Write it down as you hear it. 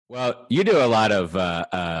Well, you do a lot of,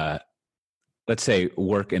 let's say,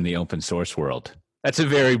 work in the open source world. That's a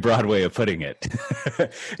very broad way of putting it.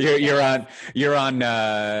 you're on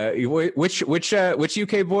which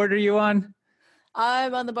UK board are you on?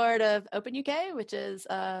 I'm on the board of Open UK, which is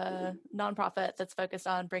a nonprofit that's focused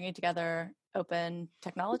on bringing together open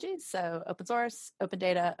technologies, so open source, open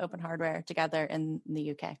data, open hardware together in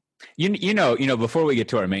the UK. You know. Before we get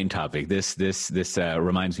to our main topic, this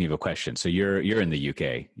reminds me of a question. So you're in the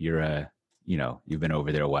UK. You've been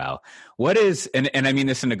over there a while. What is, and I mean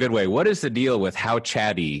this in a good way, what is the deal with how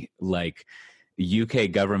chatty like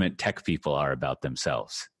UK government tech people are about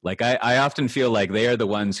themselves? Like I often feel like they are the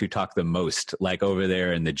ones who talk the most, like over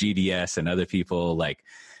there in the GDS and other people like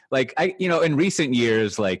in recent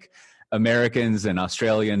years, like Americans and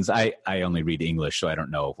Australians, I only read English, so I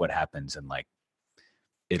don't know what happens in like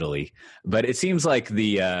Italy, but it seems like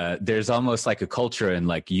there's almost like a culture in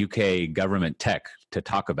like UK government tech to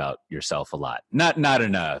talk about yourself a lot, not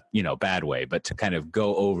in a bad way, but to kind of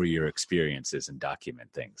go over your experiences and document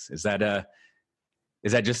things. Is that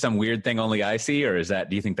just some weird thing only I see, or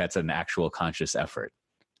do you think that's an actual conscious effort?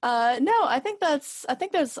 No, I think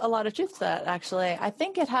there's a lot of truth to that. Actually, I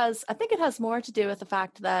think it has more to do with the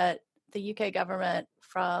fact that the UK government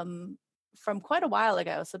from quite a while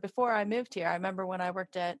ago. So before I moved here, I remember when I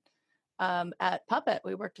worked at Puppet,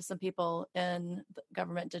 we worked with some people in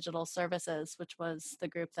government digital services, which was the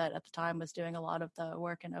group that at the time was doing a lot of the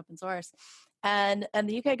work in open source. And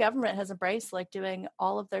the UK government has embraced like doing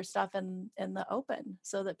all of their stuff in the open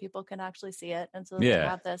so that people can actually see it. And so they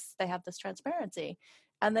have this transparency.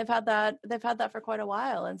 And they've had that for quite a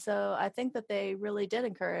while. And so I think that they really did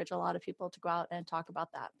encourage a lot of people to go out and talk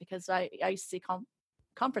about that, because I used to see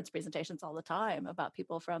conference presentations all the time about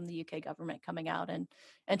people from the UK government coming out and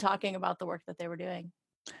talking about the work that they were doing.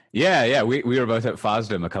 Yeah. We were both at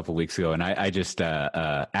FOSDEM a couple of weeks ago, and I just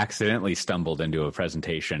accidentally stumbled into a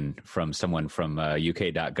presentation from someone from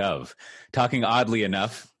UK.gov talking oddly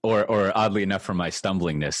enough for my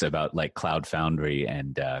stumblingness about like Cloud Foundry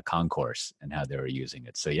and Concourse and how they were using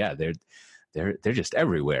it. So yeah, they're just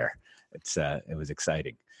everywhere. It was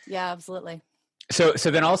exciting. Yeah, absolutely. So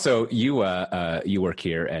then also you work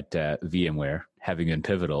here at VMware, having been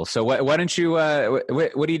pivotal. So why don't you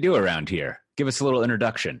what do you do around here? Give us a little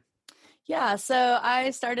introduction. Yeah, so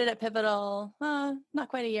I started at Pivotal not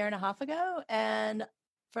quite a year and a half ago, and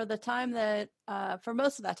for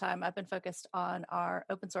most of that time, I've been focused on our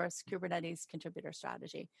open source Kubernetes contributor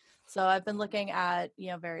strategy. So I've been looking at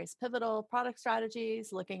various Pivotal product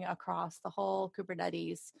strategies, looking across the whole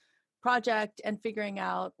Kubernetes project and figuring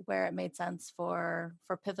out where it made sense for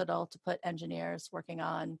Pivotal to put engineers working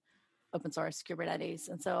on open source Kubernetes.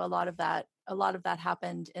 And so a lot of that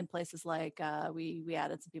happened in places like we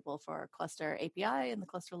added some people for cluster API in the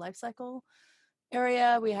cluster lifecycle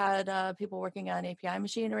area. We had people working on API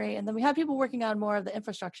machinery, and then we had people working on more of the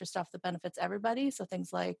infrastructure stuff that benefits everybody. So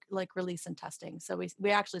things like release and testing. So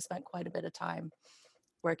we actually spent quite a bit of time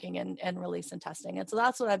working in release and testing. And so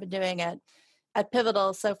that's what I've been doing at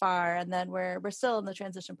Pivotal so far, and then we're still in the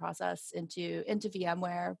transition process into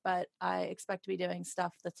VMware, but I expect to be doing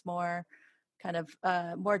stuff that's more kind of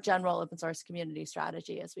more general open source community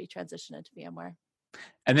strategy as we transition into VMware.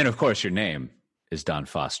 And then, of course, your name is Don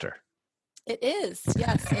Foster. It is,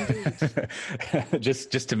 yes, indeed.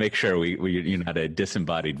 just to make sure you're not a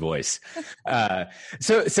disembodied voice.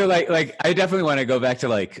 So like I definitely want to go back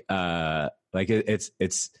to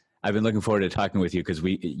it's. I've been looking forward to talking with you because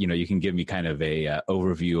you can give me kind of a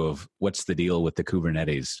overview of what's the deal with the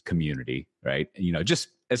Kubernetes community, right? Just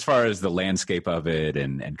as far as the landscape of it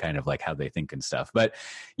and kind of like how they think and stuff. But,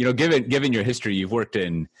 given your history, you've worked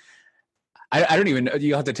in, I don't even know,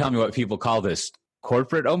 you'll have to tell me what people call this,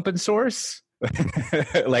 corporate open source,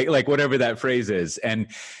 like whatever that phrase is. And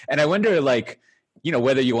I wonder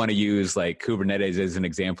whether you want to use like Kubernetes as an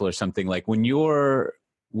example or something, like when you're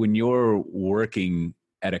working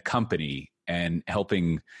at a company and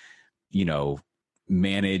helping,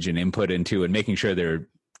 manage and input into and making sure they're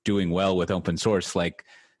doing well with open source, like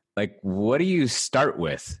what do you start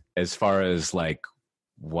with as far as like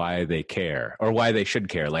why they care or why they should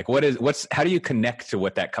care? Like how do you connect to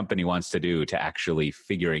what that company wants to do to actually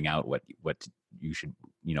figuring out what you should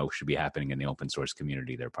be happening in the open source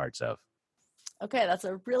community they're parts of? Okay, that's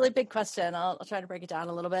a really big question. I'll try to break it down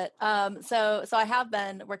a little bit. So I have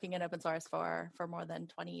been working in open source for more than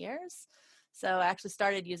 20 years. So I actually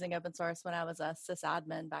started using open source when I was a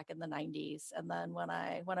sysadmin back in the 90s. And then when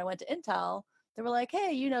I went to Intel, they were like,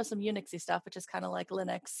 hey, some Unixy stuff, which is kind of like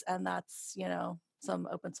Linux, and that's, some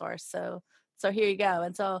open source. So So here you go.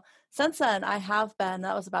 And so since then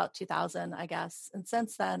that was about 2000, I guess. And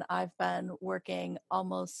since then I've been working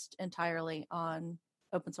almost entirely on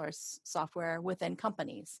open source software within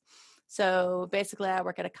companies. So basically I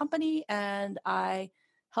work at a company and I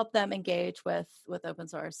help them engage with open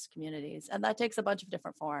source communities. And that takes a bunch of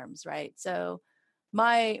different forms, right? So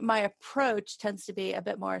my approach tends to be a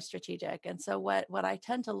bit more strategic. And so what I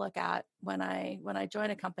tend to look at when I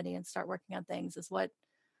join a company and start working on things is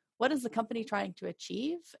what is the company trying to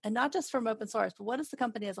achieve? And not just from open source, but what is the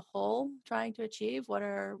company as a whole trying to achieve? What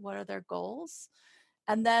are their goals?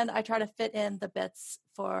 And then I try to fit in the bits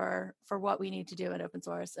for what we need to do in open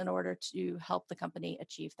source in order to help the company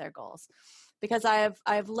achieve their goals. Because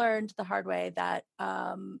I've learned the hard way that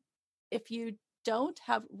if you don't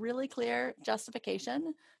have really clear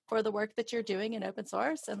justification for the work that you're doing in open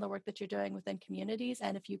source and the work that you're doing within communities,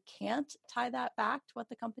 and if you can't tie that back to what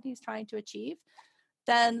the company is trying to achieve,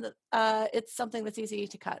 then it's something that's easy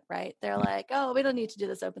to cut, right? They're like, oh, we don't need to do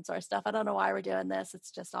this open source stuff. I don't know why we're doing this.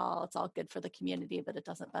 It's all good for the community, but it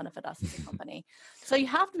doesn't benefit us as a company. So you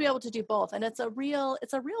have to be able to do both. And it's a real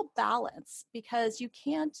balance, because you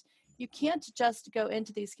can't just go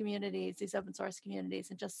into these communities, these open source communities,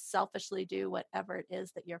 and just selfishly do whatever it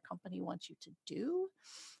is that your company wants you to do,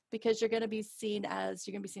 because you're going to be seen as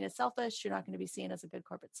selfish. You're not going to be seen as a good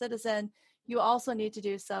corporate citizen. You also need to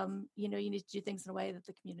do you need to do things in a way that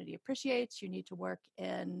the community appreciates. You need to work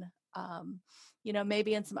in,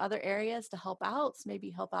 maybe in some other areas to help out. So maybe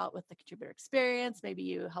you help out with the contributor experience. Maybe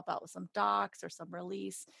you help out with some docs or some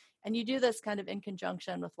release. And you do this kind of in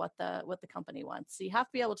conjunction with what the company wants. So you have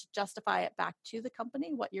to be able to justify it back to the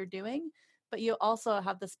company, what you're doing, but you also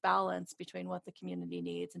have this balance between what the community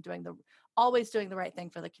needs and always doing the right thing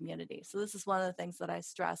for the community. So this is one of the things that I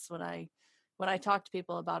stress when I talk to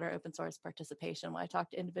people about our open source participation, when I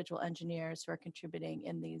talk to individual engineers who are contributing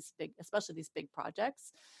in especially these big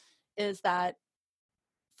projects, is that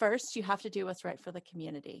first you have to do what's right for the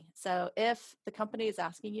community. So if the company is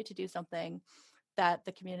asking you to do something that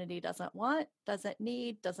the community doesn't want, doesn't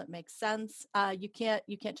need, doesn't make sense, you can't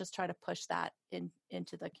just try to push that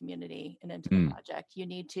into the community and into the project. You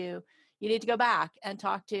need to go back and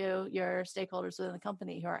talk to your stakeholders within the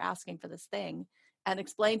company who are asking for this thing and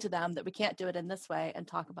explain to them that we can't do it in this way, and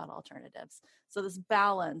talk about alternatives. So this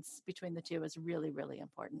balance between the two is really, really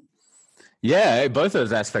important. Yeah, both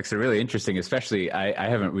those aspects are really interesting, especially I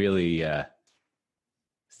haven't really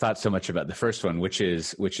thought so much about the first one, which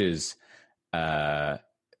is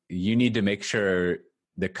you need to make sure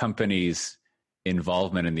the company's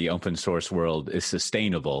involvement in the open source world is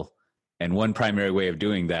sustainable. And one primary way of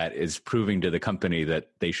doing that is proving to the company that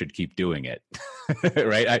they should keep doing it.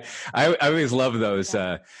 Right. I always love those.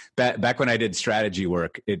 Back when I did strategy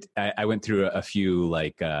work, I went through a few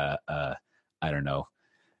I don't know,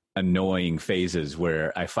 annoying phases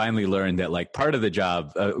where I finally learned that part of the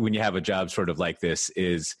job, when you have a job sort of like this,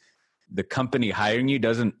 is the company hiring you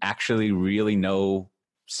doesn't actually really know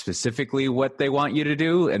specifically what they want you to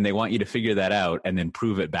do, and they want you to figure that out and then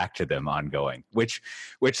prove it back to them ongoing, which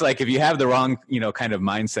if you have the wrong kind of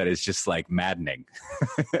mindset, is just maddening.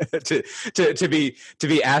 to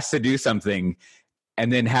be asked to do something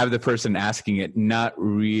and then have the person asking it not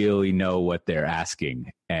really know what they're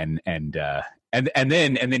asking, and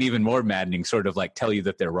then even more maddening, sort of tell you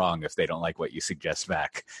that they're wrong if they don't like what you suggest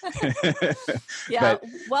back. Yeah,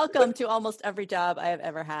 welcome to almost every job I have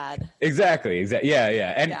ever had. Exactly.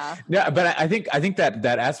 Yeah. And yeah, but I think that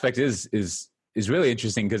aspect is really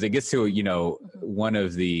interesting, because it gets to one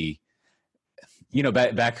of the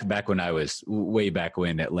back when I was way back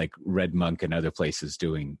when at Red Monk and other places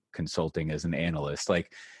doing consulting as an analyst,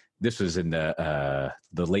 this was in the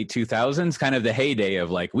late 2000s, kind of the heyday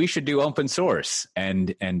of we should do open source.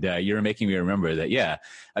 And you're making me remember that, yeah,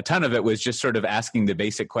 a ton of it was just sort of asking the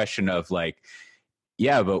basic question of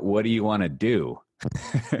yeah, but what do you want to do?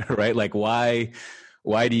 Right?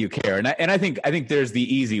 Why do you care? And I think there's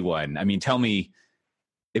the easy one. I mean, tell me,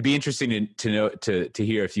 it'd be interesting to know, to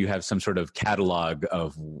hear if you have some sort of catalog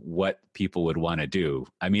of what people would want to do.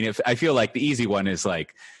 I mean, I feel like the easy one is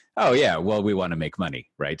oh yeah, well, we want to make money,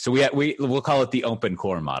 right? So we'll call it the open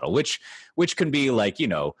core model, which can be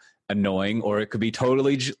annoying, or it could be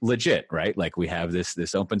totally legit, right? We have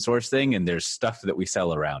this open source thing, and there's stuff that we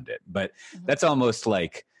sell around it, but that's almost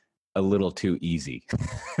a little too easy.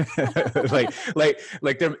 there,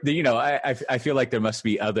 I feel like there must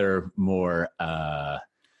be other more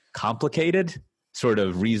complicated sort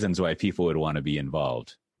of reasons why people would want to be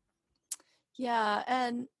involved. Yeah,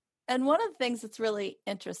 and one of the things that's really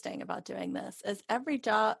interesting about doing this is every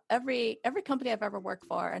company I've ever worked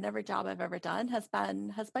for and every job I've ever done has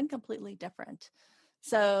been completely different.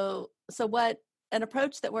 So what an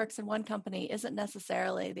approach that works in one company isn't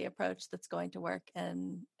necessarily the approach that's going to work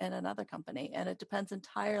in another company, and it depends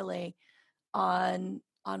entirely on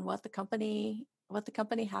what the company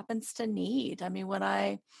happens to need. I mean, when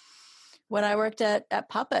I worked at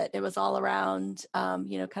Puppet, it was all around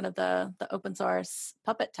kind of the open source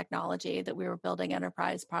Puppet technology that we were building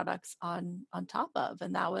enterprise products on top of,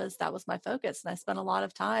 and that was my focus. And I spent a lot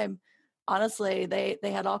of time. Honestly, they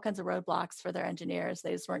had all kinds of roadblocks for their engineers.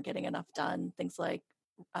 They just weren't getting enough done. Things like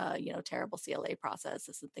terrible CLA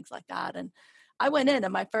processes and things like that. And I went in,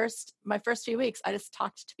 and my first few weeks, I just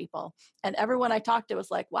talked to people, and everyone I talked to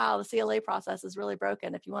was like, "Wow, the CLA process is really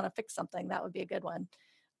broken. If you want to fix something, that would be a good one."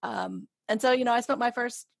 And so, I spent my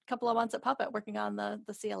first couple of months at Puppet working on the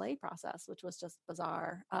CLA process, which was just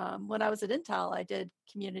bizarre. When I was at Intel, I did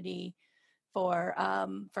community for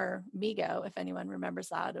MeeGo, if anyone remembers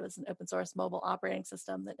that. It was an open source mobile operating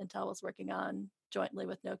system that Intel was working on jointly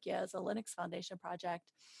with Nokia as a Linux Foundation project.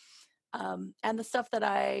 And the stuff that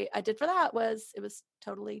I did for that was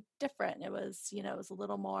totally different. It was a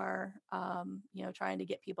little more trying to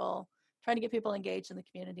get people engaged in the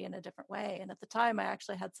community in a different way. And at the time, I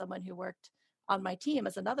actually had someone who worked on my team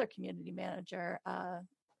as another community manager,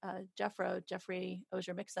 Jeffrey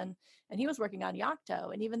Ozier-Mixon, and he was working on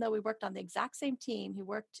Yocto. And even though we worked on the exact same team, he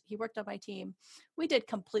worked on my team, we did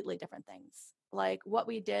completely different things. Like what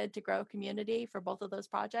we did to grow community for both of those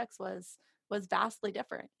projects was vastly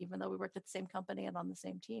different, even though we worked at the same company and on the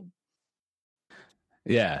same team.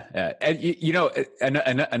 Yeah, and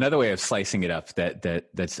another way of slicing it up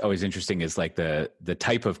that's always interesting is like the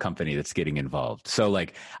type of company that's getting involved. So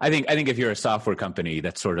like I think if you're a software company,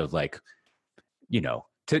 that's sort of like,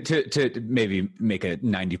 to maybe make a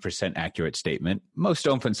 90% accurate statement, most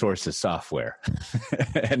open source is software,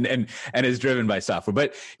 and is driven by software.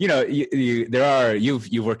 But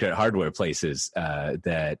you've worked at hardware places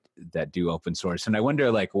that do open source, and I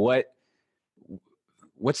wonder like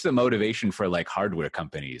what's the motivation for like hardware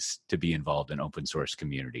companies to be involved in open source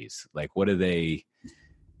communities? Like, what do they,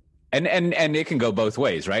 and it can go both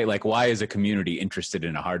ways, right? Like, why is a community interested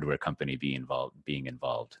in a hardware company being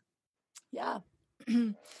involved? Yeah.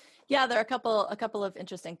 Yeah, there are a couple of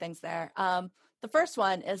interesting things there. The first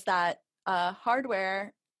one is that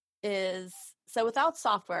hardware is, so without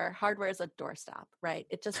software, hardware is a doorstop, right?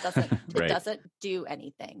 It just doesn't Right. It doesn't do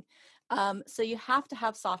anything. So you have to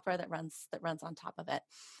have software that runs on top of it.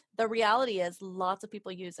 The reality is lots of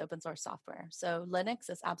people use open source software. So Linux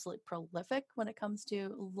is absolutely prolific when it comes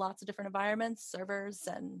to lots of different environments, servers,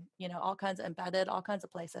 and all kinds of embedded, all kinds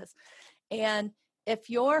of places. And if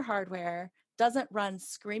your hardware doesn't run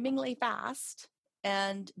screamingly fast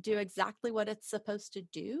and do exactly what it's supposed to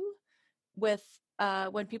do with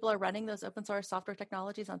when people are running those open source software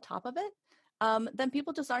technologies on top of it, then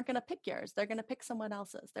people just aren't going to pick yours. They're going to pick someone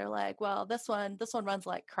else's. They're like, well, this one runs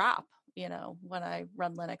like crap, when I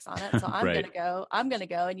run Linux on it. So I'm Right. going to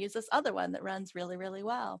go and use this other one that runs really, really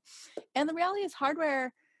well. And the reality is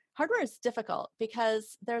hardware is difficult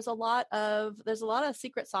because there's a lot of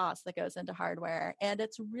secret sauce that goes into hardware, and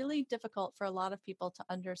it's really difficult for a lot of people to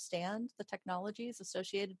understand the technologies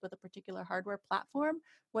associated with a particular hardware platform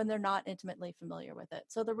when they're not intimately familiar with it.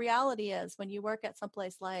 So the reality is when you work at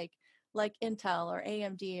someplace like Intel or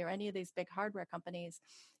AMD or any of these big hardware companies,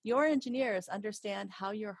 your engineers understand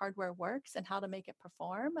how your hardware works and how to make it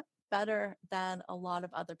perform better than a lot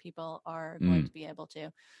of other people are going to be able to.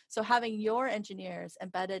 So having your engineers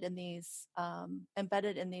embedded in these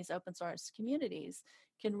open source communities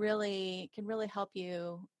can really help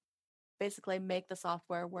you basically make the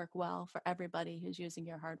software work well for everybody who's using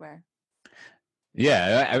your hardware.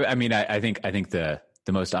 Yeah, I mean, I think the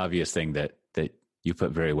most obvious thing that you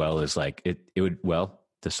put very well is like it would, well,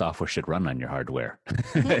 the software should run on your hardware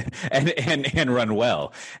and run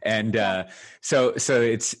well. And so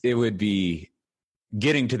it would be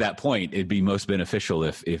getting to that point. It'd be most beneficial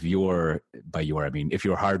if if your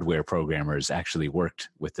hardware programmers actually worked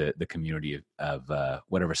with the community of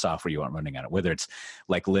whatever software you want running on it, whether it's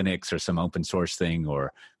like Linux or some open source thing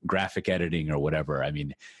or graphic editing or whatever. I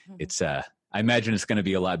mean, it's I imagine it's going to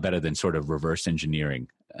be a lot better than sort of reverse engineering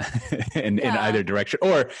in either direction,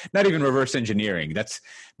 or not even reverse engineering.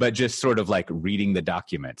 But just sort of like reading the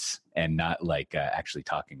documents and not like actually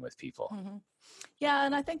talking with people. Mm-hmm. Yeah,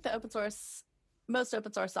 and I think the most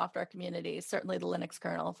open source software communities, certainly the Linux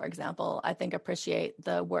kernel, for example, I think appreciate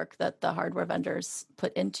the work that the hardware vendors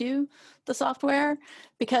put into the software,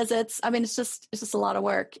 because it's just a lot of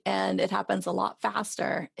work, and it happens a lot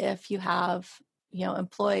faster if you have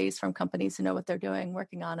employees from companies who know what they're doing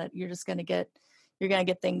working on it. You're just going to get you're going to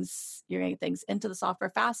get things into the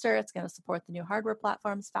software faster. It's going to support the new hardware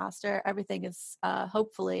platforms faster. Everything is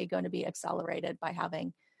hopefully going to be accelerated by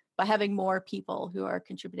having more people who are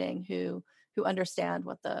contributing, who understand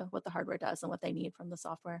what the hardware does and what they need from the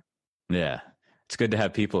software. Yeah. It's good to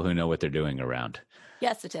have people who know what they're doing around.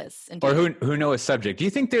 Yes, it is. Indeed. Or who know a subject. Do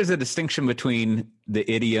you think there's a distinction between the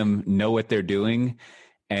idiom know what they're doing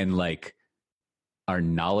and like are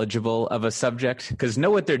knowledgeable of a subject? Because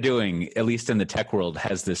know what they're doing, at least in the tech world,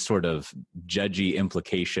 has this sort of judgy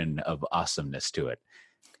implication of awesomeness to it.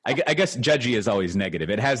 I guess judgy is always negative.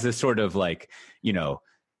 It has this sort of like, you know,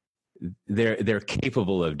 they're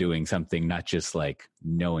capable of doing something, not just like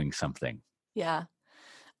knowing something. Yeah.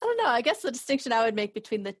 I don't know. I guess the distinction I would make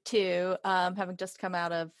between the two, having just come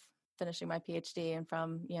out of finishing my PhD and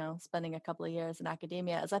from, spending a couple of years in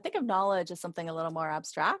academia, is I think of knowledge as something a little more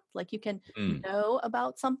abstract. Like you can know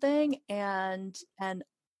about something and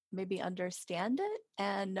maybe understand it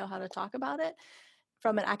and know how to talk about it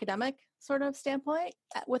from an academic sort of standpoint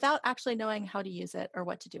without actually knowing how to use it or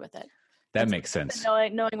what to do with it. That makes sense.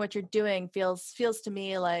 Knowing what you're doing feels to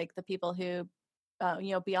me like the people who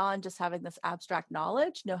beyond just having this abstract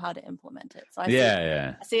knowledge, know how to implement it. So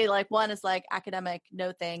I see like one is like academic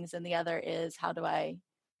know things, and the other is how do I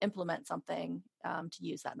implement something to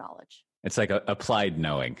use that knowledge. It's like applied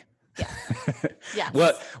knowing. Yeah.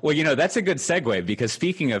 Yes. Well, that's a good segue, because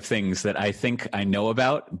speaking of things that I think I know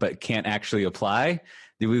about but can't actually apply,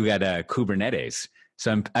 we've got Kubernetes.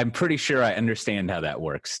 So I'm pretty sure I understand how that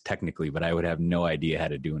works technically, but I would have no idea how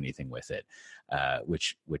to do anything with it,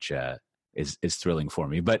 which is thrilling for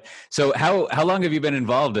me. But so how long have you been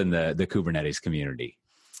involved in the Kubernetes community?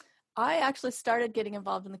 I actually started getting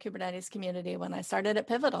involved in the Kubernetes community when I started at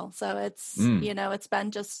Pivotal. So it's, it's been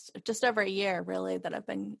just over a year really that I've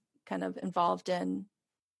been kind of involved in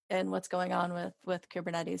what's going on with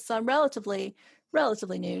Kubernetes. So I'm relatively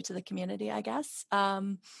new to the community, I guess.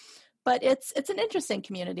 But it's an interesting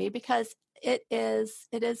community because it is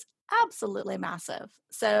absolutely massive.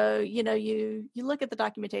 So, you look at the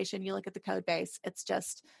documentation, you look at the code base, it's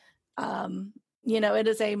just, it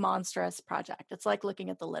is a monstrous project. It's like looking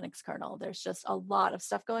at the Linux kernel. There's just a lot of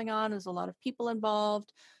stuff going on. There's a lot of people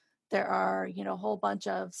involved. There are, a whole bunch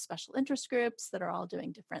of special interest groups that are all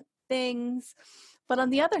doing different things. But on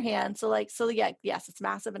the other hand, yes, it's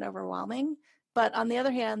massive and overwhelming. But on the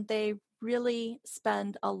other hand, they really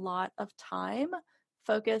spend a lot of time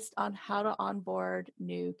focused on how to onboard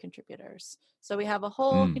new contributors. So we have a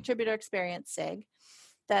whole contributor experience SIG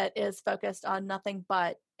that is focused on nothing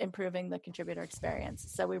but improving the contributor experience.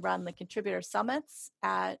 So we run the contributor summits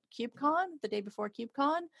at KubeCon, the day before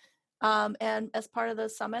KubeCon. And as part of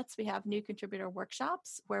those summits, we have new contributor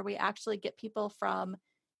workshops where we actually get people from,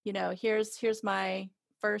 here's my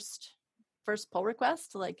first pull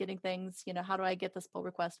request to like getting things, how do I get this pull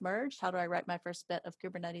request merged? How do I write my first bit of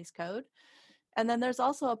Kubernetes code? And then there's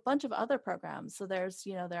also a bunch of other programs. So there's,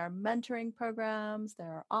 there are mentoring programs, there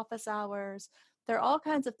are office hours, there are all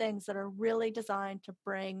kinds of things that are really designed to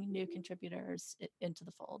bring new contributors into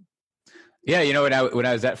the fold. Yeah, when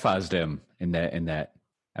I was at FOSDEM in that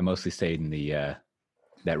I mostly stayed in the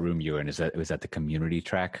that room you were in. Was that the community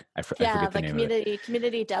track? I forget the name of it.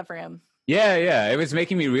 Community dev room. Yeah. It was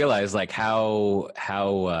making me realize like how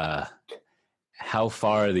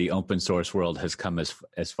far the open source world has come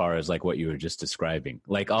as far as like what you were just describing.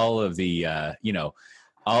 Like all of the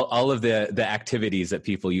all of the activities that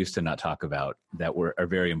people used to not talk about that are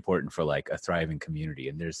very important for like a thriving community.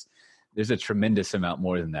 And there's a tremendous amount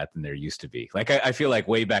more than that than there used to be. Like I feel like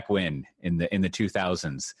way back when in the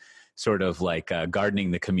 2000s, sort of like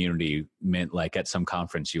gardening the community meant like at some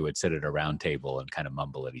conference you would sit at a round table and kind of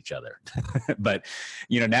mumble at each other. But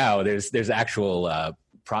now there's actual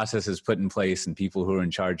processes put in place and people who are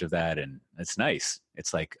in charge of that, and it's nice.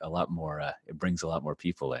 It's like a lot more. It brings a lot more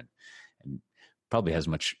people in, and probably has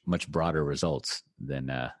much broader results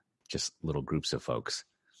than just little groups of folks.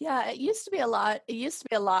 Yeah, it used to be a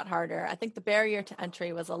lot harder. I think the barrier to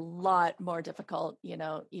entry was a lot more difficult,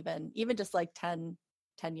 even just like 10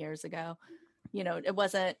 years ago.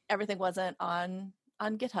 Everything wasn't on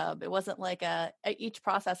GitHub. It wasn't like each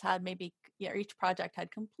process had each project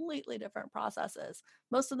had completely different processes.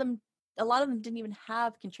 A lot of them didn't even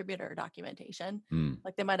have contributor documentation.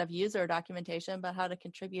 Like they might have user documentation, but how to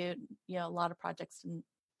contribute, a lot of projects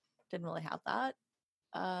didn't really have that.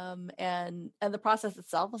 And the process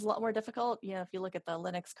itself was a lot more difficult. If you look at the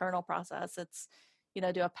Linux kernel process, it's,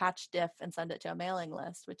 do a patch diff and send it to a mailing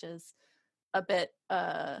list, which is a bit,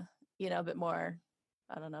 a bit more,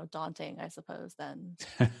 I don't know, daunting, I suppose, than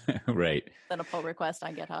right. than a pull request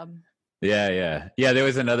on GitHub. Yeah. There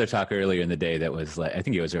was another talk earlier in the day that was like, I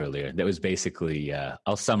think it was earlier, that was basically,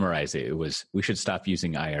 I'll summarize it. It was, we should stop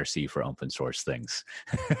using IRC for open source things.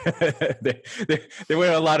 There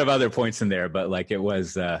were a lot of other points in there, but like it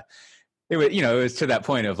was, it was to that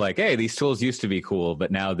point of like, hey, these tools used to be cool,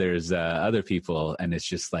 but now there's other people, and it's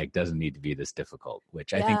just like doesn't need to be this difficult.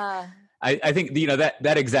 Which I think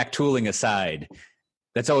that exact tooling aside,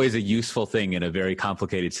 that's always a useful thing in a very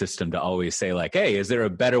complicated system to always say like, hey, is there a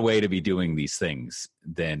better way to be doing these things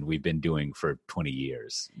than we've been doing for 20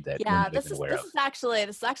 years that we're not even aware of?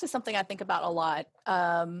 This is actually something I think about a lot,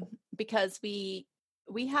 because we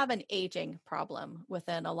have an aging problem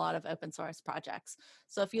within a lot of open source projects.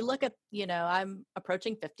 So if you look at, I'm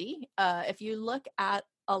approaching 50. If you look at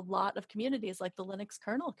a lot of communities like the Linux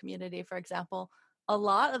kernel community, for example, a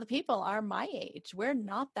lot of the people are my age. We're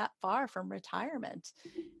not that far from retirement.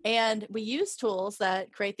 And we use tools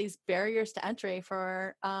that create these barriers to entry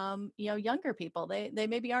for, younger people. They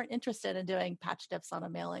maybe aren't interested in doing patch diffs on a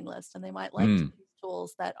mailing list, and they might like to use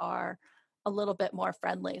tools that are a little bit more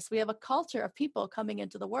friendly. So we have a culture of people coming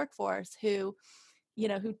into the workforce who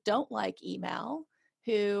don't like email,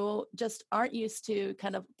 who just aren't used to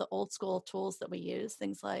kind of the old school tools that we use,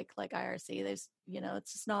 things like IRC. There's,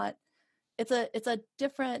 it's just not, it's a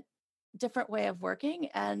different way of working,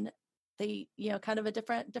 and they, kind of a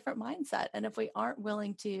different mindset. And if we aren't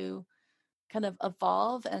willing to kind of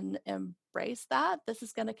evolve and embrace that, this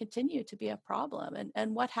is going to continue to be a problem.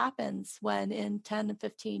 And what happens when in 10 and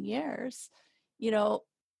 15 years,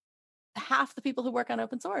 half the people who work on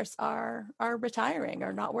open source are retiring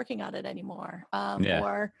or not working on it anymore,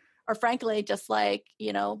 or frankly, just like,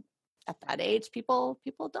 at that age, people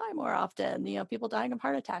die more often. People dying of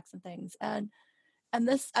heart attacks and things. And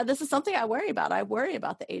this is something I worry about. I worry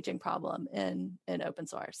about the aging problem in open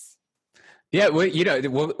source. Yeah, well,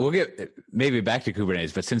 we'll get maybe back to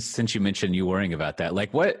Kubernetes, but since you mentioned you worrying about that,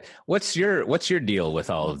 like what's your deal with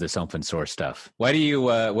all of this open source stuff? Why do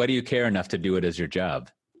you care enough to do it as your job?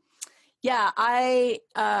 Yeah, I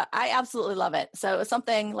absolutely love it. So it's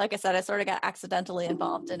something, like I said, I sort of got accidentally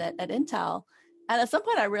involved in it at Intel. And at some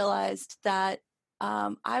point I realized that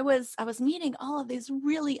I was meeting all of these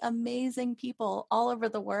really amazing people all over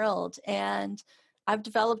the world. And I've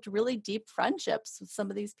developed really deep friendships with some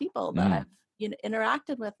of these people that I've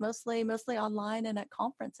interacted with mostly online and at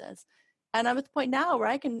conferences. And I'm at the point now where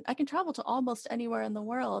I can travel to almost anywhere in the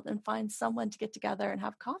world and find someone to get together and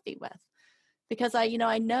have coffee with. Because I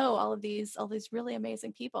know all these really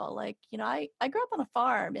amazing people. Like, I grew up on a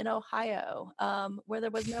farm in Ohio, where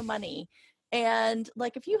there was no money. And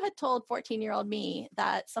like, if you had told 14-year-old me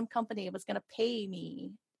that some company was going to pay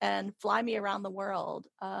me and fly me around the world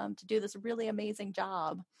to do this really amazing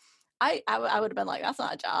job, I would have been like, that's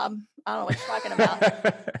not a job. I don't know what you're talking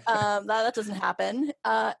about. That doesn't happen.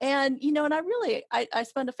 And I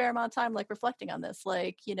spend a fair amount of time like reflecting on this,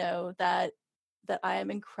 like, that I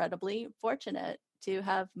am incredibly fortunate to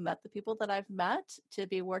have met the people that I've met, to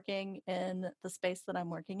be working in the space that I'm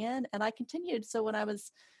working in. And I continued. So when I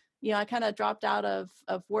was, I kind of dropped out of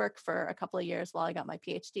work for a couple of years while I got my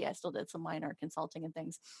PhD. I still did some minor consulting and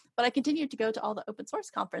things, but I continued to go to all the open source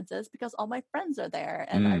conferences because all my friends are there,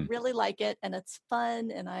 and I really like it, and it's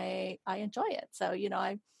fun, and I enjoy it. So,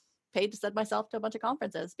 I paid to send myself to a bunch of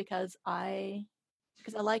conferences because I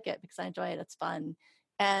like it, because I enjoy it. It's fun.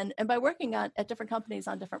 And by working at different companies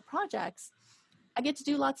on different projects, I get to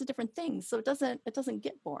do lots of different things. So it doesn't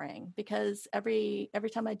get boring, because every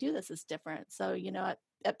time I do this is different. So,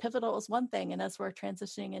 at Pivotal was one thing, and as we're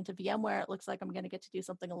transitioning into VMware, it looks like I'm going to get to do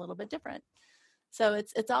something a little bit different. So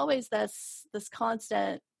it's always this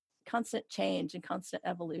constant change and constant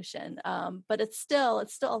evolution. But it's still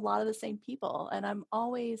a lot of the same people, and I'm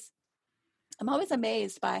always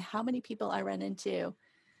amazed by how many people I run into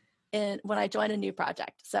when I join a new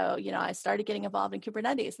project. So, I started getting involved in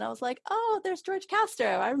Kubernetes, and I was like, oh, there's George Castro.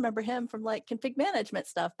 I remember him from like config management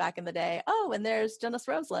stuff back in the day. Oh, and there's Jonas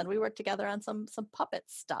Roseland. We worked together on some Puppet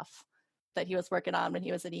stuff that he was working on when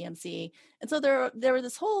he was at EMC. And so there were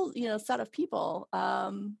this whole, set of people,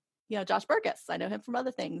 Josh Burgess, I know him from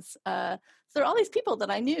other things. So there are all these people that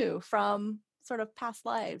I knew from sort of past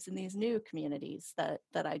lives in these new communities that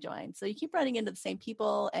I joined. So you keep running into the same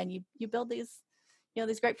people, and you build these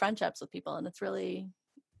great friendships with people, and it's really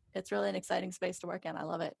an exciting space to work in. I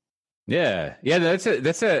love it. Yeah.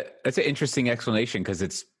 That's an interesting explanation, because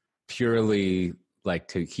it's purely like,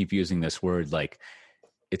 to keep using this word, like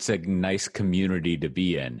it's a nice community to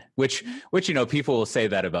be in, which people will say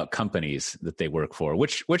that about companies that they work for,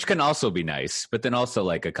 which can also be nice, but then also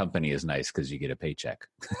like a company is nice because you get a paycheck,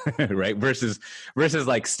 right? Versus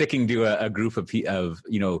like sticking to a group of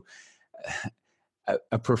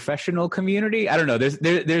a professional community. I don't know.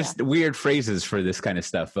 There's weird phrases for this kind of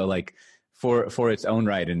stuff, but like for its own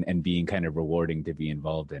right and being kind of rewarding to be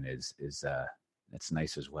involved in is that's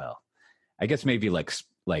nice as well. I guess maybe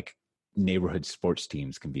like neighborhood sports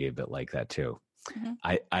teams can be a bit like that too.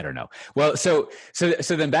 Mm-hmm. I don't know. Well, so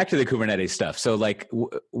then back to the Kubernetes stuff. So like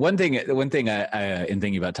one thing I in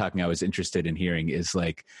thinking about talking, I was interested in hearing is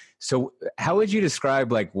like, so how would you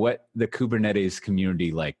describe like what the Kubernetes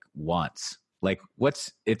community like wants? Like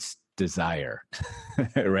what's its desire,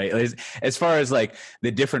 right? As far as like the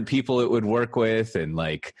different people it would work with and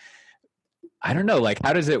like, I don't know, like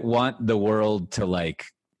how does it want the world to like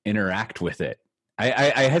interact with it?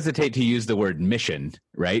 I hesitate to use the word mission,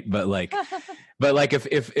 right? But like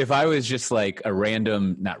if I was just like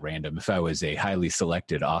if I was a highly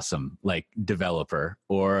selected, awesome like developer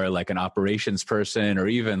or like an operations person or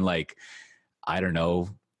even like, I don't know,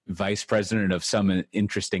 vice president of some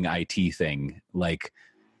interesting IT thing, like,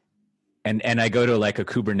 and I go to like a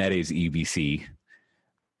Kubernetes EBC,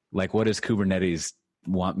 like what does Kubernetes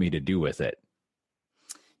want me to do with it?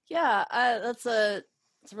 Yeah, it's a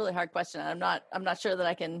really hard question. I'm not sure that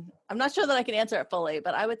I can answer it fully,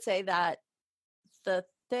 but I would say that the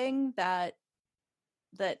thing that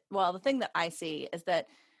I see is that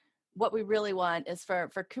what we really want is for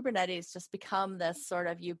Kubernetes just become this sort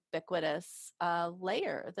of ubiquitous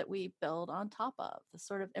layer that we build on top of, the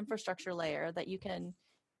sort of infrastructure layer that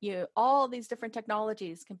all these different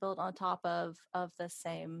technologies can build on top of the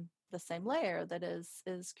same layer that is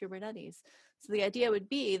Kubernetes. So the idea would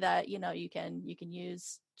be that, you can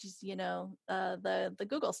use just, the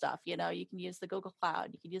Google stuff, you can use the Google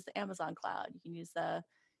Cloud, you can use the Amazon Cloud, you can use the,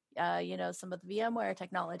 some of the VMware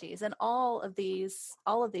technologies, and all of these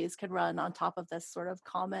could run on top of this sort of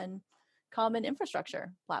common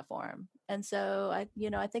infrastructure platform. And so I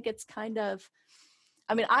think it's kind of,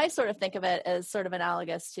 I sort of think of it as sort of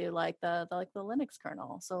analogous to like the Linux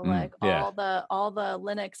kernel. So like all the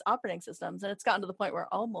Linux operating systems, and it's gotten to the point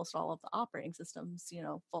where almost all of the operating systems,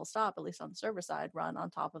 full stop, at least on the server side, run on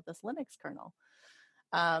top of this Linux kernel.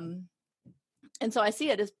 And so I see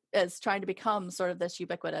it as trying to become sort of this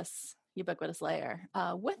ubiquitous layer.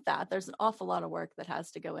 With that, there's an awful lot of work that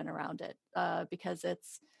has to go in around it because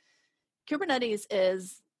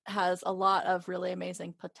Kubernetes has a lot of really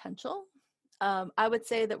amazing potential. I would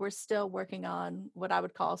say that we're still working on what I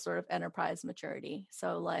would call sort of enterprise maturity.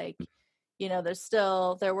 So like,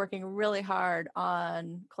 they're working really hard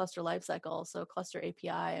on cluster lifecycle, so cluster API,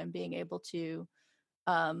 and being able to,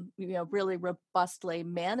 really robustly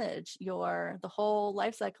manage the whole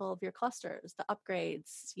lifecycle of your clusters, the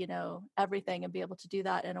upgrades, everything, and be able to do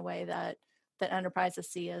that in a way that enterprises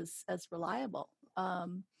see as reliable.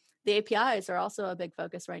 The APIs are also a big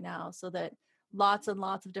focus right now, so that lots and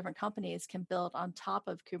lots of different companies can build on top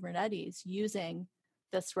of Kubernetes using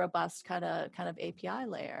this robust kind of API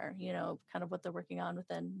layer, kind of what they're working on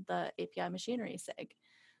within the API machinery SIG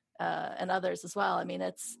and others as well.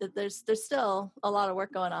 There's still a lot of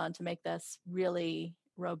work going on to make this really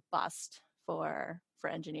robust for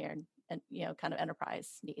engineering and, kind of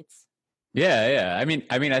enterprise needs. Yeah. I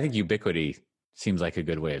think ubiquity seems like a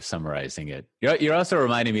good way of summarizing it. You're also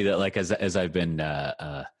reminding me that like, as I've been,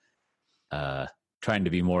 trying to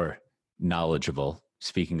be more knowledgeable.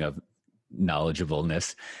 Speaking of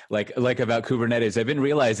knowledgeableness, like about Kubernetes, I've been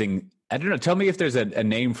realizing, I don't know, tell me if there's a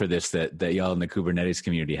name for this that y'all in the Kubernetes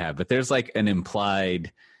community have, but there's like an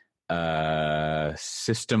implied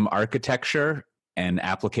system architecture and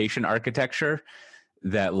application architecture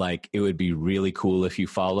that like it would be really cool if you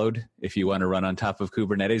followed, if you want to run on top of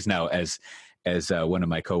Kubernetes. Now, as one of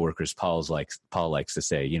my coworkers, Paul likes to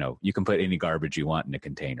say, you can put any garbage you want in a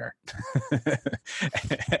container,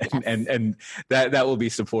 and that will be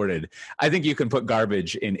supported. I think you can put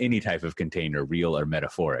garbage in any type of container, real or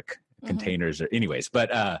metaphoric. Containers, or anyways.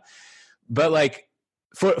 But like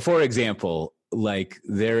for example, like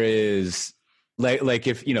there is like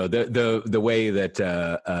if the way that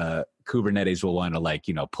Kubernetes will want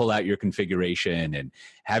to pull out your configuration and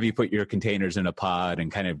have you put your containers in a pod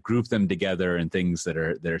and kind of group them together and things that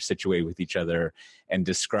are situated with each other and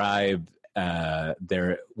describe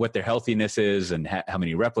what their healthiness is and how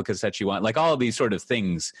many replica sets you want, like all of these sort of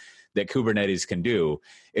things that Kubernetes can do.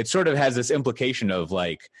 It sort of has this implication of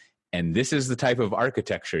like, and this is the type of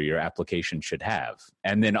architecture your application should have.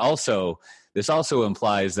 And then this also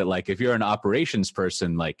implies that like, if you're an operations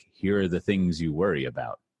person, like here are the things you worry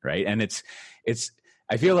about. Right. And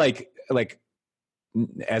I feel like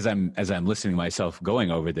as I'm listening to myself going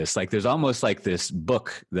over this, like there's almost like this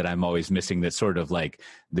book that I'm always missing that's sort of like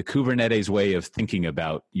the Kubernetes way of thinking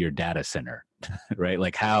about your data center, right?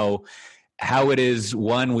 Like how how it is,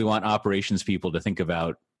 one, we want operations people to think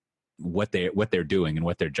about what they're doing and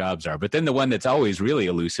what their jobs are. But then the one that's always really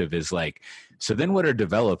elusive is like, so then what are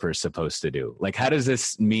developers supposed to do? Like, how does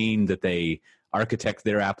this mean that they architect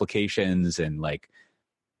their applications and like,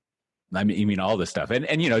 I mean, you mean all this stuff.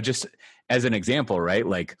 And, you know, just as an example, right?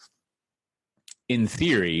 Like in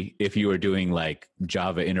theory, if you were doing like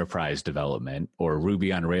Java enterprise development or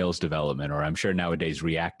Ruby on Rails development, or I'm sure nowadays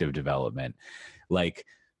reactive development, like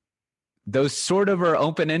those sort of are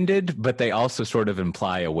open-ended, but they also sort of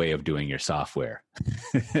imply a way of doing your software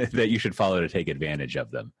that you should follow to take advantage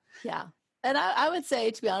of them. Yeah. And I would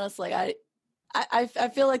say, to be honest, like I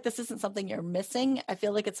feel like this isn't something you're missing. I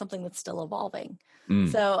feel like it's something that's still evolving.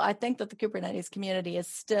 So I think that the Kubernetes community is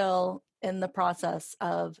still in the process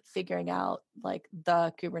of figuring out like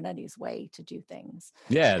the Kubernetes way to do things.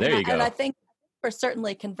 Yeah, there you go. And I think we're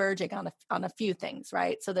certainly converging on a few things,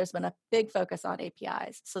 right? So there's been a big focus on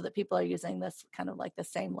APIs so that people are using this kind of like the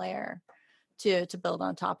same layer to build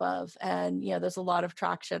on top of. And, you know, there's a lot of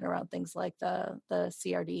traction around things like the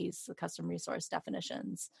CRDs, the custom resource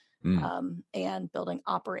definitions, and building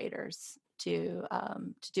operators to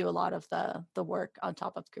do a lot of the work on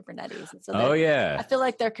top of Kubernetes. And so I feel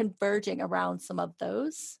like they're converging around some of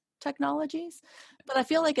those technologies, but I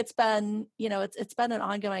feel like it's been, you know, it's been an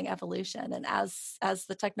ongoing evolution. And as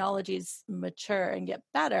the technologies mature and get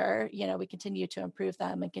better, you know, we continue to improve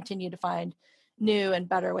them and continue to find new and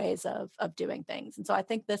better ways of doing things. And so I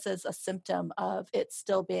think this is a symptom of it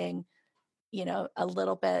still being, you know, a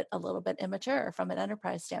little bit immature from an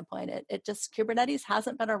enterprise standpoint. It just, Kubernetes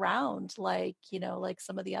hasn't been around like, you know, like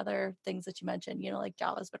some of the other things that you mentioned, you know, like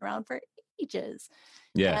Java's been around for ages.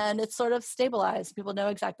 Yeah. And it's sort of stabilized. People know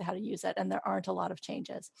exactly how to use it, and there aren't a lot of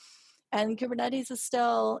changes. And Kubernetes is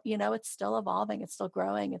still, you know, it's still evolving, it's still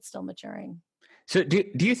growing, it's still maturing. So do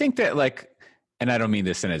you think that like, and I don't mean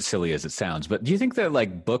this in as silly as it sounds, but do you think that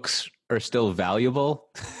like books are still valuable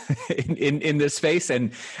in this space?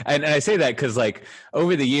 And I say that because like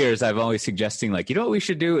over the years, I've always suggesting like, you know what we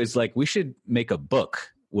should do is like, we should make a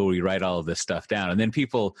book where we write all of this stuff down. And then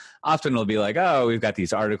people often will be like, oh, we've got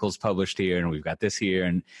these articles published here and we've got this here.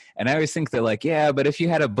 And I always think that like, yeah, but if you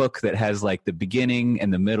had a book that has like the beginning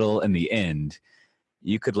and the middle and the end,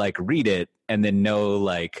 you could like read it and then know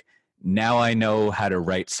like, now I know how to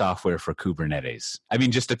write software for Kubernetes. I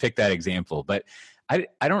mean, just to pick that example, but I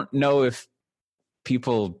don't know if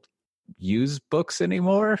people use books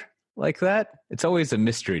anymore like that. It's always a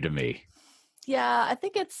mystery to me. Yeah, I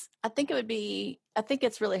think it's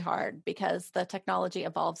really hard because the technology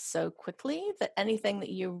evolves so quickly that anything that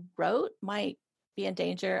you wrote might be in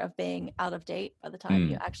danger of being out of date by the time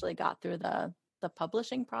you actually got through the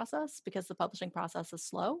publishing process, because the publishing process is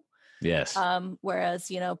slow. Yes. Whereas,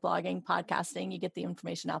 you know, blogging, podcasting, you get the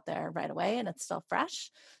information out there right away and it's still fresh.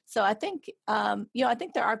 So I think, you know, I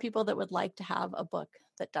think there are people that would like to have a book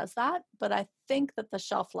that does that, but I think that the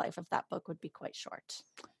shelf life of that book would be quite short.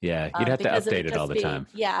 Yeah, you'd have to update it all the time.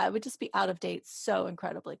 Yeah, it would just be out of date so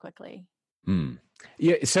incredibly quickly.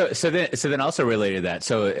 Yeah. So then also related to that.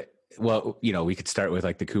 So, well, you know, we could start with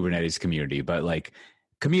like the Kubernetes community, but like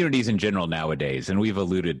communities in general nowadays, and we've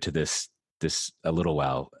alluded to this a little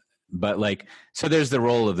while, but like, so there's the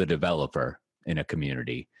role of the developer in a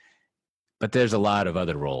community, but there's a lot of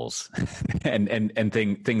other roles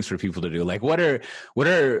and things for people to do. Like what are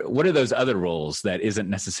those other roles that isn't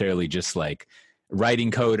necessarily just like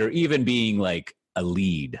writing code or even being like a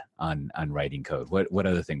lead on writing code? What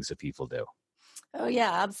other things do people do? Oh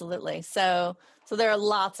yeah, absolutely. So there are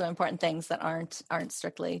lots of important things that aren't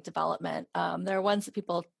strictly development. There are ones that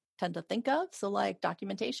people tend to think of. So like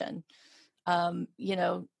documentation, you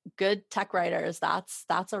know, good tech writers,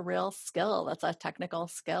 that's a real skill. That's a technical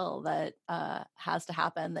skill that has to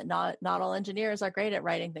happen, that not all engineers are great at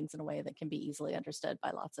writing things in a way that can be easily understood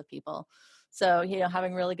by lots of people. So, you know,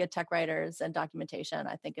 having really good tech writers and documentation,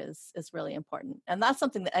 I think is really important. And that's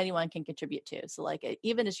something that anyone can contribute to. So like,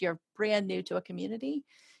 even as you're brand new to a community,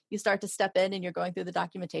 you start to step in and you're going through the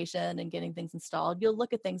documentation and getting things installed. You'll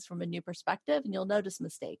look at things from a new perspective and you'll notice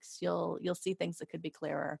mistakes. You'll see things that could be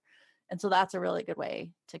clearer. And so that's a really good way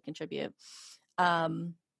to contribute.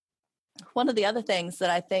 One of the other things that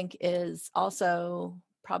I think is also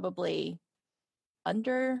probably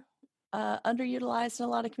underutilized in a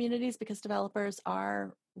lot of communities, because developers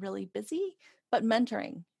are really busy, but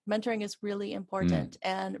mentoring is really important,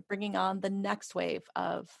 and bringing on the next wave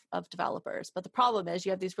of developers. But the problem is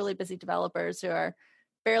you have these really busy developers who are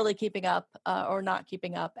barely keeping up or not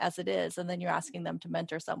keeping up as it is. And then you're asking them to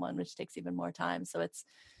mentor someone, which takes even more time. So it's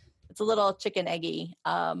a little chicken eggy,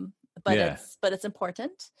 but it's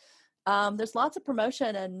important. There's lots of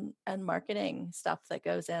promotion and marketing stuff that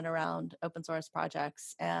goes in around open source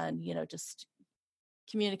projects, and just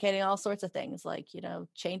communicating all sorts of things, like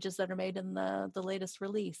changes that are made in the latest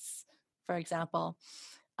release, for example.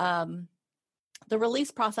 The release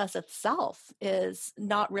process itself is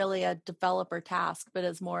not really a developer task, but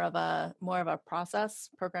is more of a process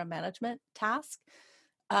program management task.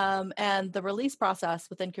 And the release process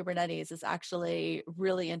within Kubernetes is actually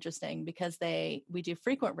really interesting because we do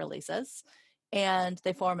frequent releases, and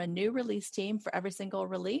they form a new release team for every single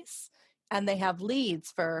release. And they have leads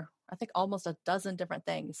for, I think, almost a dozen different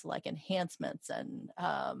things, like enhancements and,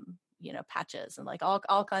 patches and like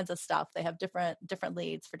all kinds of stuff. They have different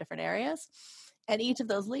leads for different areas. And each of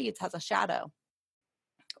those leads has a shadow,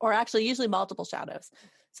 or actually usually multiple shadows.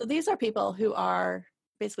 So these are people who are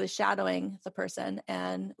basically shadowing the person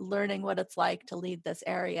and learning what it's like to lead this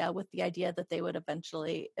area, with the idea that they would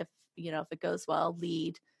eventually, if it goes well,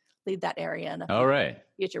 lead that area in a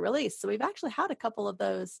future release. So we've actually had a couple of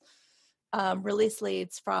those release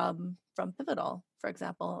leads from Pivotal, for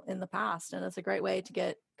example, in the past. And it's a great way to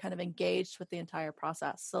get kind of engaged with the entire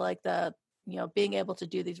process. So like being able to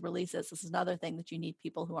do these releases, this is another thing that you need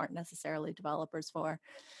people who aren't necessarily developers for.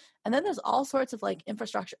 And then there's all sorts of like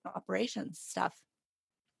infrastructure operations stuff.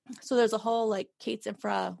 So there's a whole like Kate's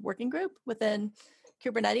Infra working group within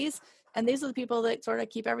Kubernetes. And these are the people that sort of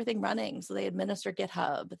keep everything running. So they administer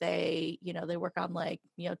GitHub. They work on like,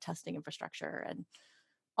 testing infrastructure and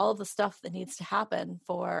all of the stuff that needs to happen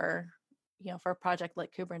for a project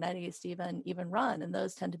like Kubernetes to even run. And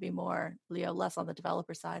those tend to be more, less on the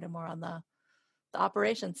developer side and more on the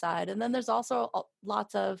operation side. And then there's also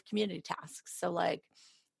lots of community tasks. So like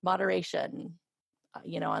moderation,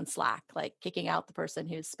 on Slack, like kicking out the person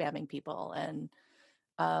who's spamming people, and,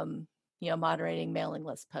 moderating mailing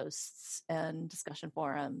list posts and discussion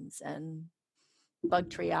forums and bug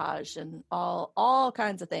triage and all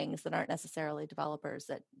kinds of things that aren't necessarily developers,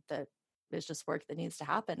 that is just work that needs to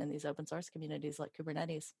happen in these open source communities like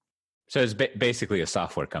Kubernetes. So it's basically a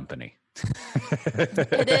software company.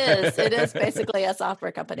 It is basically a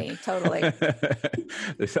software company, totally.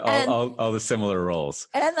 all the similar roles.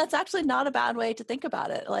 And that's actually not a bad way to think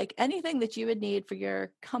about it. Like anything that you would need for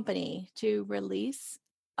your company to release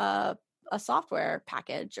a software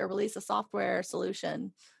package or release a software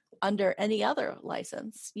solution under any other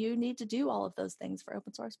license, you need to do all of those things for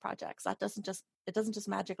open source projects. It doesn't just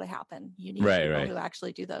magically happen. You need people who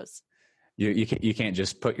actually do those. You can't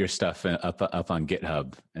just put your stuff up on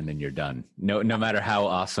GitHub and then you're done. No matter how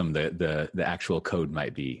awesome the actual code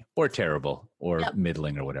might be, or terrible, or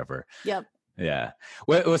middling, or whatever. Yep. Yeah.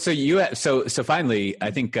 Well, so finally, I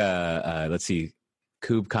think let's see,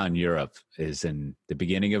 KubeCon Europe is in the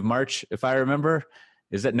beginning of March, if I remember.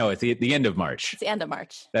 Is that at the end of March? It's the end of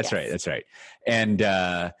March. That's right. That's right. And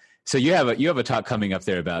so you have a talk coming up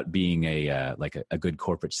there about being a good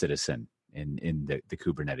corporate citizen in the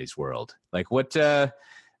Kubernetes world. Like what? Give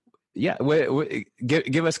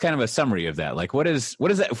us kind of a summary of that. Like what is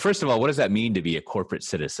that? First of all, what does that mean to be a corporate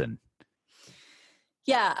citizen?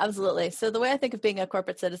 Yeah, absolutely. So the way I think of being a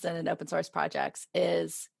corporate citizen in open source projects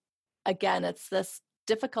is, again, it's this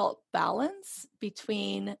difficult balance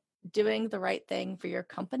between doing the right thing for your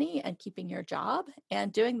company and keeping your job,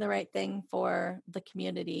 and doing the right thing for the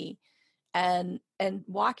community, and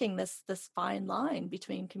walking this fine line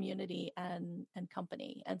between community and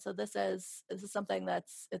company. And so this is something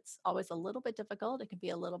it's always a little bit difficult. It can be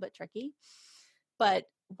a little bit tricky, but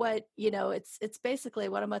what it's basically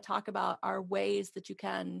what I'm going to talk about are ways that you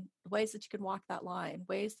can walk that line,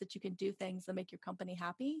 ways that you can do things that make your company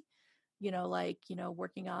happy.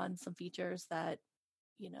 Working on some features that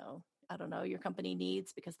I don't know, your company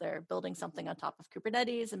needs because they're building something on top of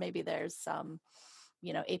Kubernetes, and maybe there's some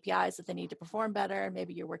APIs that they need to perform better.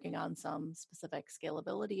 Maybe you're working on some specific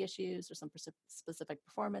scalability issues or some specific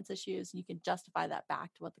performance issues, and you can justify that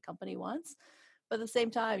back to what the company wants. But at the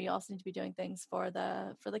same time, you also need to be doing things for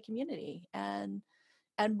the community and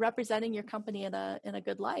representing your company in a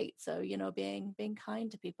good light. So being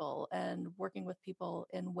kind to people and working with people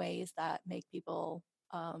in ways that make people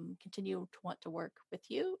continue to want to work with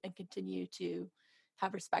you and continue to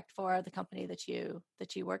have respect for the company that you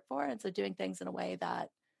work for. And so doing things in a way that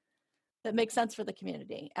makes sense for the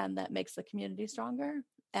community and that makes the community stronger.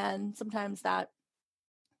 And sometimes that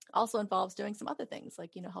also involves doing some other things,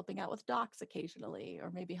 like helping out with docs occasionally,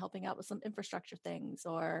 or maybe helping out with some infrastructure things,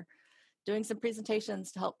 or doing some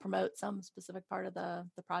presentations to help promote some specific part of the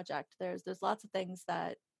project. There's lots of things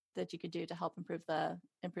that you could do to help improve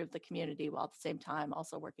the community, while at the same time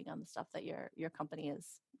also working on the stuff that your company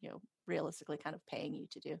is realistically kind of paying you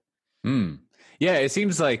to do. Yeah, it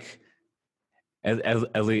seems like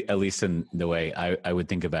At least in the way I would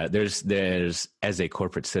think about it, there's as a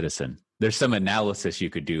corporate citizen, there's some analysis you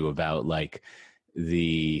could do about like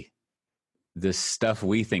the stuff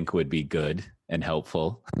we think would be good and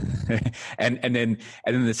helpful, and then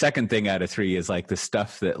the second thing out of three is like the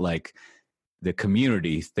stuff that like the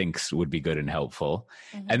community thinks would be good and helpful.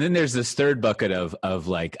 Mm-hmm. And then there's this third bucket of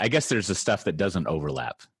like, I guess there's the stuff that doesn't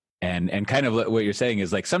overlap. And kind of what you're saying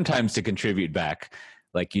is like sometimes to contribute back,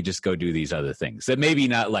 like you just go do these other things that maybe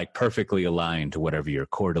not like perfectly aligned to whatever your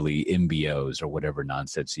quarterly MBOs or whatever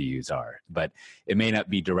nonsense you use are, but it may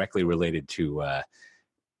not be directly related to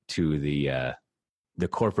the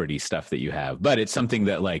corporate-y stuff that you have, but it's something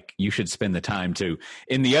that like you should spend the time to,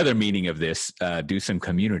 in the other meaning of this, do some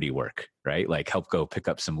community work, right? Like help go pick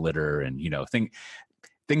up some litter and,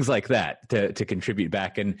 things like that to contribute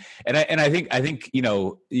back. And I think,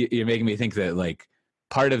 you're making me think that like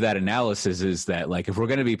part of that analysis is that like, if we're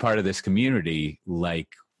going to be part of this community, like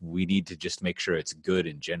we need to just make sure it's good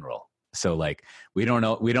in general. So like, we don't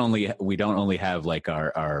only have like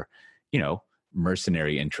our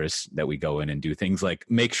mercenary interests that we go in and do things like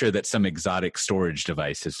make sure that some exotic storage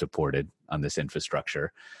device is supported on this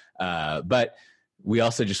infrastructure. But we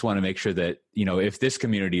also just want to make sure that, if this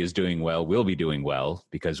community is doing well, we'll be doing well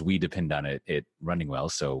because we depend on it running well.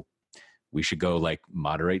 So we should go like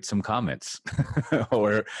moderate some comments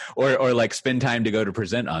or like spend time to go to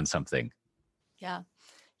present on something. Yeah.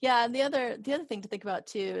 Yeah. And the other thing to think about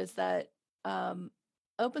too is that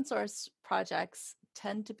open source projects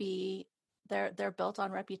tend to be they're built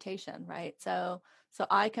on reputation, right? So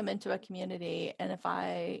I come into a community, and if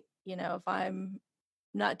I'm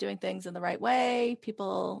not doing things in the right way,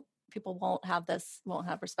 people won't have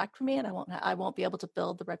respect for me, and I won't be able to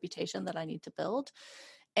build the reputation that I need to build.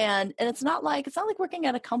 And it's not like working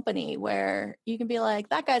at a company where you can be like,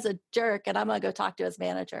 that guy's a jerk and I'm gonna go talk to his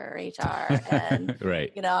manager or HR and right.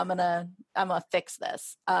 I'm gonna fix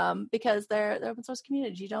this. Because they're open source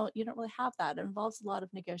communities. You don't really have that. It involves a lot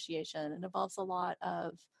of negotiation. It involves a lot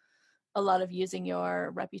of using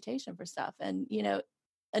your reputation for stuff. And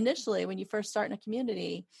initially when you first start in a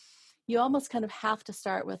community, you almost kind of have to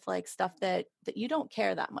start with like stuff that you don't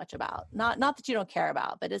care that much about. Not that you don't care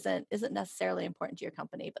about, but isn't necessarily important to your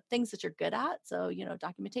company, but things that you're good at. So,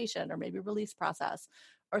 documentation or maybe release process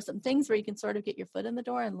or some things where you can sort of get your foot in the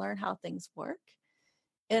door and learn how things work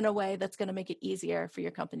in a way that's going to make it easier for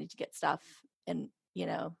your company to get stuff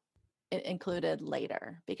included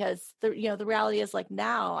later. Because the reality is like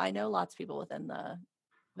now I know lots of people within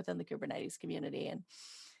the Kubernetes community, and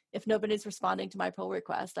if nobody's responding to my pull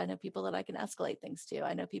request, I know people that I can escalate things to.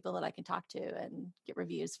 I know people that I can talk to and get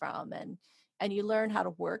reviews from. And you learn how to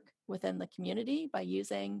work within the community by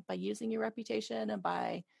using your reputation and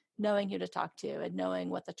by knowing who to talk to and knowing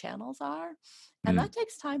what the channels are. And that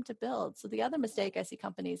takes time to build. So the other mistake I see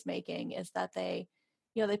companies making is that they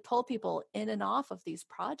pull people in and off of these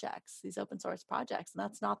projects, these open source projects. And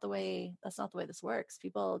that's not the way this works.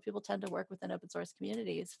 People tend to work within open source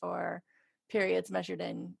communities for periods measured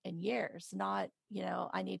in years, not,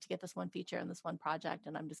 I need to get this one feature in this one project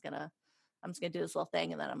and I'm just gonna do this little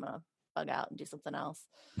thing and then I'm gonna bug out and do something else.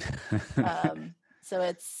 So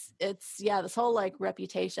it's this whole like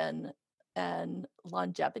reputation and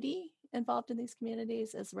longevity involved in these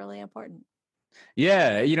communities is really important.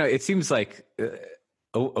 Yeah. It seems like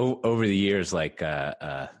over the years, like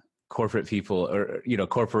corporate people or,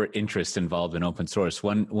 corporate interest involved in open source,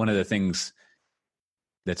 one of the things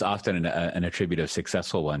that's often an attribute of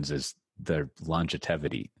successful ones is their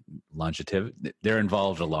longevity. They're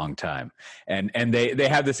involved a long time, and they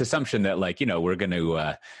have this assumption that like we're going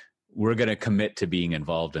to commit to being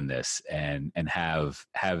involved in this and have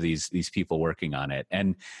these people working on it.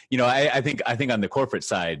 And I think on the corporate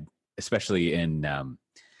side, especially in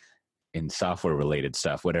software related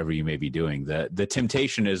stuff, whatever you may be doing, the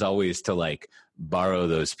temptation is always to like borrow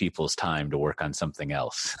those people's time to work on something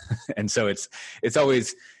else. And so it's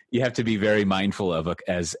always, you have to be very mindful of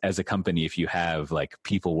as a company, if you have like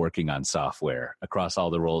people working on software across all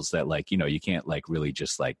the roles that like, you can't like really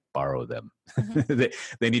just like borrow them. Mm-hmm.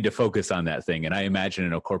 they need to focus on that thing. And I imagine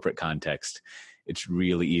in a corporate context, it's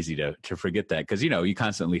really easy to forget that because, you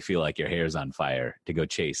constantly feel like your hair's on fire to go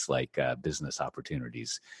chase like business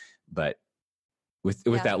opportunities. But with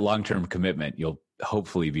that long-term commitment, you'll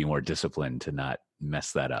hopefully be more disciplined to not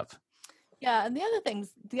mess that up. Yeah, and the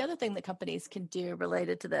other thing that companies can do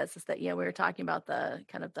related to this is that we were talking about the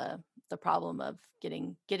kind of the problem of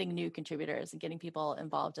getting new contributors and getting people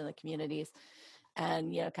involved in the communities,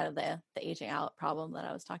 and kind of the aging out problem that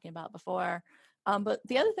I was talking about before. But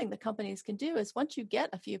the other thing that companies can do is once you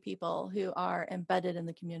get a few people who are embedded in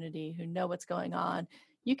the community, who know what's going on,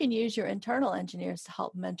 you can use your internal engineers to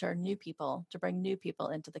help mentor new people, to bring new people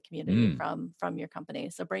into the community from your company.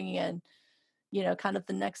 So bringing in, kind of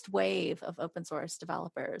the next wave of open source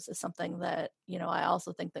developers is something that, I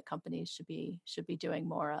also think that companies should be doing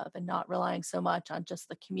more of, and not relying so much on just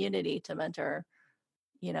the community to mentor,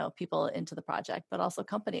 people into the project, but also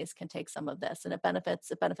companies can take some of this, and it benefits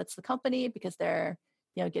the company because they're,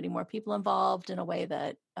 getting more people involved in a way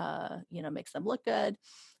that, makes them look good,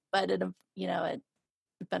 but it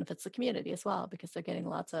benefits the community as well because they're getting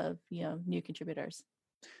lots of, new contributors.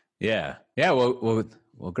 Yeah. Well,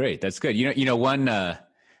 great. That's good. One, this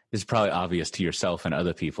is probably obvious to yourself and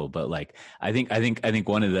other people, but like, I think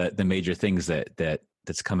one of the major things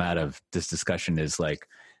that's come out of this discussion is like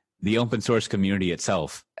the open source community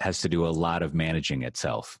itself has to do a lot of managing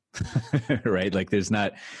itself, right? Like there's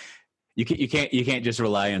not, you can't just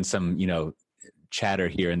rely on some, chatter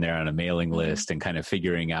here and there on a mailing list and kind of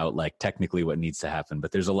figuring out like technically what needs to happen.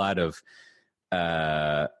 But there's a lot of,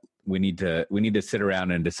 we need to sit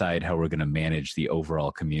around and decide how we're going to manage the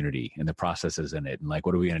overall community and the processes in it. And like,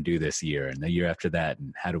 what are we going to do this year and the year after that?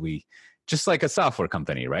 And how do we, just like a software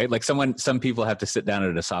company, right? Like some people have to sit down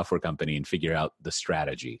at a software company and figure out the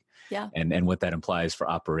strategy and what that implies for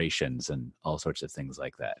operations and all sorts of things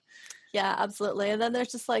like that. Yeah, absolutely. And then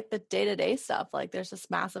there's just like the day-to-day stuff. Like there's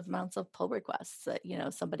just massive amounts of pull requests that,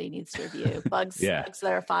 somebody needs to review, bugs that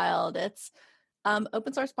are filed. It's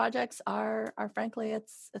open source projects are frankly,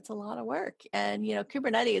 it's a lot of work. And,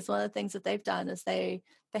 Kubernetes, one of the things that they've done is they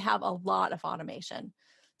have a lot of automation.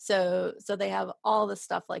 So they have all this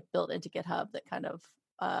stuff like built into GitHub that kind of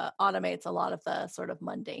automates a lot of the sort of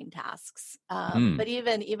mundane tasks. But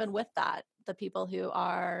even with that, the people who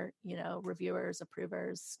are, reviewers,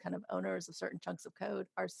 approvers, kind of owners of certain chunks of code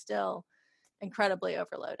are still incredibly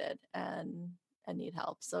overloaded and need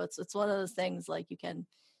help. So it's one of those things like you can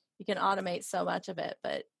automate so much of it,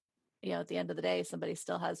 but at the end of the day, somebody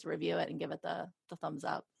still has to review it and give it the thumbs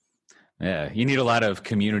up. Yeah, you need a lot of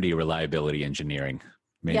community reliability engineering.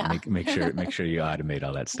 Make sure you automate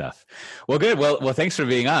all that stuff. Well, good. Well, thanks for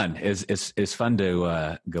being on. It's fun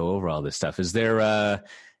to go over all this stuff. Is there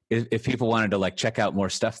if people wanted to like check out more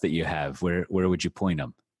stuff that you have, where would you point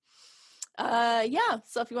them? So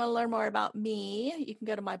if you want to learn more about me, you can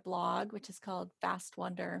go to my blog, which is called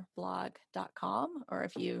fastwonderblog.com, or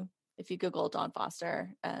if you Google Dawn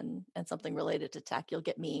Foster and something related to tech, you'll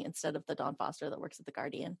get me instead of the Dawn Foster that works at the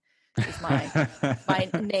Guardian. Is my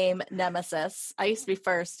name nemesis. I used to be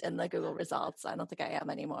first in the Google results. I don't think I am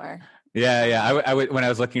anymore. Yeah. I when I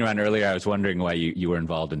was looking around earlier, I was wondering why you were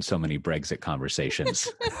involved in so many Brexit conversations.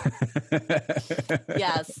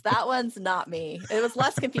 Yes, that one's not me. It was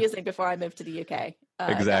less confusing before I moved to the UK.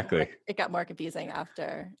 Exactly. It got more confusing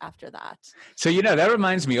after that. So, that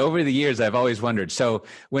reminds me, over the years, I've always wondered, so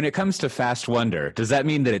when it comes to fast wonder, does that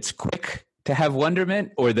mean that it's quick to have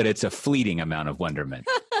wonderment or that it's a fleeting amount of wonderment?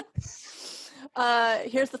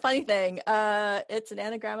 Here's the funny thing. It's an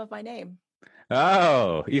anagram of my name.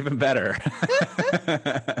 Oh, even better.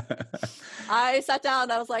 I sat down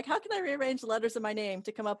and I was like, how can I rearrange the letters of my name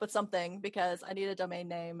to come up with something? Because I need a domain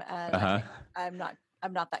name and I'm not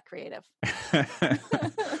that creative.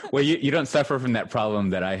 Well, you don't suffer from that problem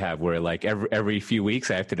that I have where like every few weeks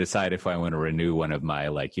I have to decide if I want to renew one of my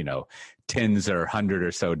like, tens or 100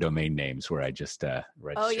 or so domain names where I just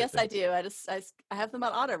register. Oh, yes, them. I do. I have them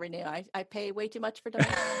on auto renew. I pay way too much for domain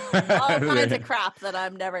names. All kinds of crap that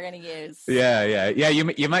I'm never going to use. Yeah.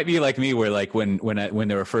 You might be like me where like when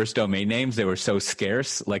there were first domain names, they were so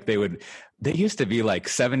scarce. Like they used to be like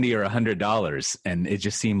 $70 or $100, and it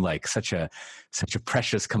just seemed like such a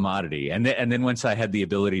precious commodity. And then once I had the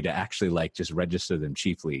ability to actually like just register them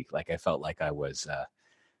cheaply, like I felt like I was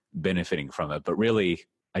benefiting from it. But really,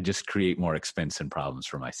 I just create more expense and problems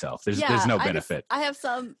for myself. There's no benefit. I have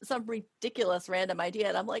some ridiculous random idea,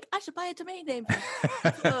 and I'm like, I should buy a domain name.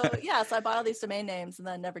 So I buy all these domain names and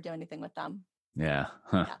then never do anything with them. Yeah.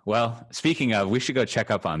 Huh. Yeah. Well, speaking of, we should go check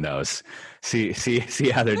up on those. See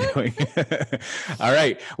how they're doing. All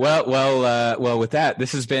right. Well. With that,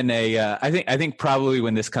 this has been I think probably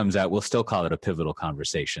when this comes out, we'll still call it a pivotal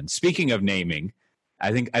conversation. Speaking of naming,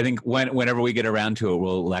 I think whenever we get around to it,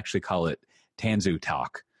 we'll actually call it Tanzu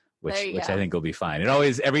Talk, which I think will be fine. It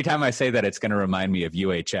always, every time I say that, it's going to remind me of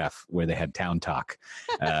UHF, where they had Town Talk,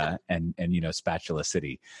 and Spatula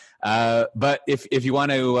City. But if you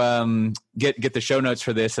want to get the show notes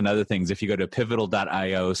for this and other things, if you go to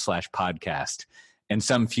pivotal.io/podcast and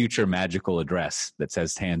some future magical address that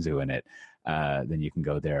says Tanzu in it, then you can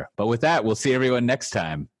go there. But with that, we'll see everyone next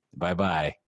time. Bye-bye.